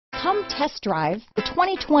Come test drive the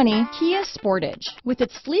 2020 Kia Sportage. With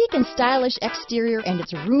its sleek and stylish exterior and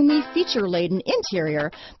its roomy, feature-laden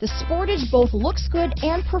interior, the Sportage both looks good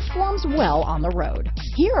and performs well on the road.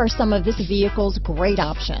 Here are some of this vehicle's great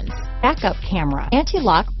options: backup camera,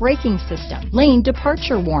 anti-lock braking system, lane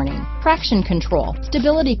departure warning, traction control,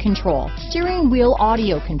 stability control, steering wheel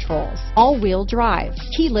audio controls, all-wheel drive,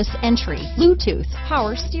 keyless entry, Bluetooth,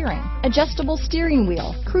 power steering, adjustable steering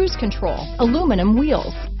wheel, cruise control, aluminum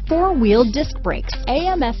wheels, four-wheel disc brakes,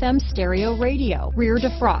 AM/FM stereo radio, rear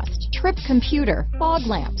defrost, trip computer, fog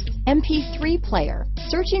lamps, MP3 player.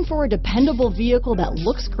 Searching for a dependable vehicle that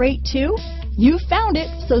looks great too? You found it,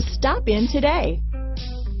 so stop in today.